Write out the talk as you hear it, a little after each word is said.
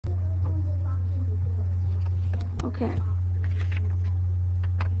Okay.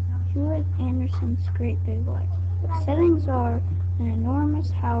 Hewitt Anderson's Great Big Life. The settings are an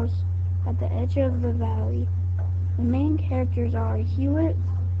enormous house at the edge of the valley. The main characters are Hewitt,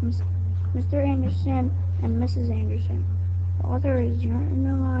 Mr. Anderson, and Mrs. Anderson. The author is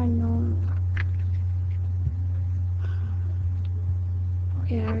Yarnilla Nolan.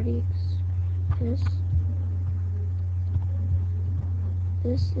 Okay, I already this.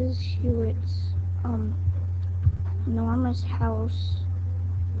 This is Hewitt's enormous house,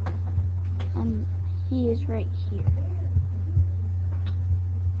 and he is right here.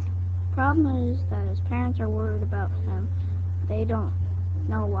 Problem is that his parents are worried about him. They don't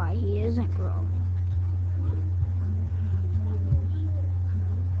know why he isn't growing.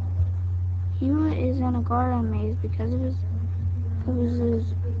 Hewitt is in a garden maze because of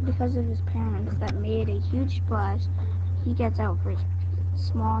his parents that made a huge splash. He gets out for his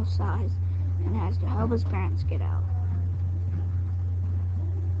small size and has to help his parents get out.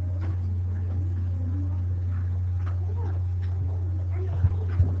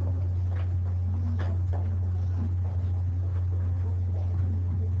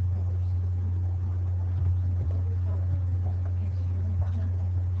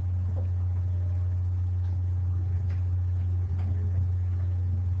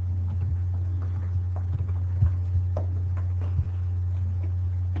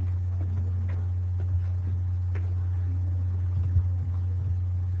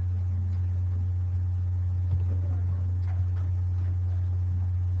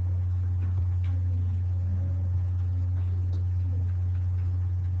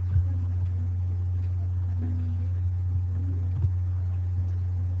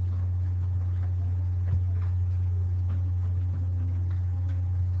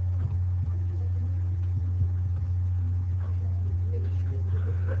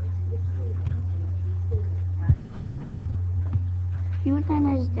 Hewitt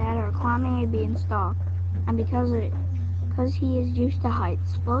and his dad are climbing a beanstalk, and because he is used to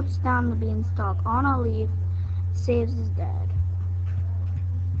heights, floats down the beanstalk on a leaf, saves his dad.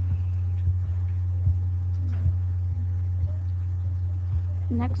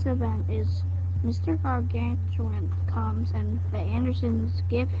 The next event is Mr. Gargantuan comes and the Andersons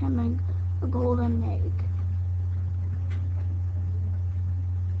give him a golden egg.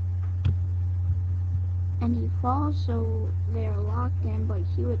 And he falls, so they are locked in, but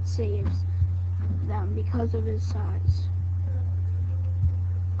Hewitt saves them because of his size.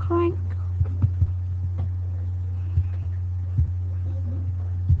 Clank!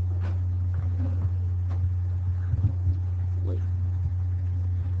 Wait.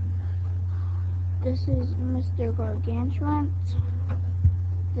 This is Mr. Gargantuan.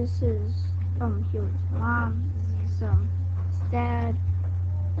 This is Hewitt's mom. This is his dad.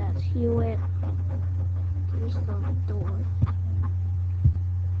 That's Hewitt. There's the door.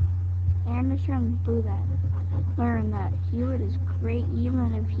 Anderson blew that. Learn that Hewitt is great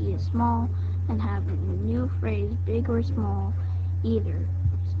even if he is small, and have a new phrase, big or small, either.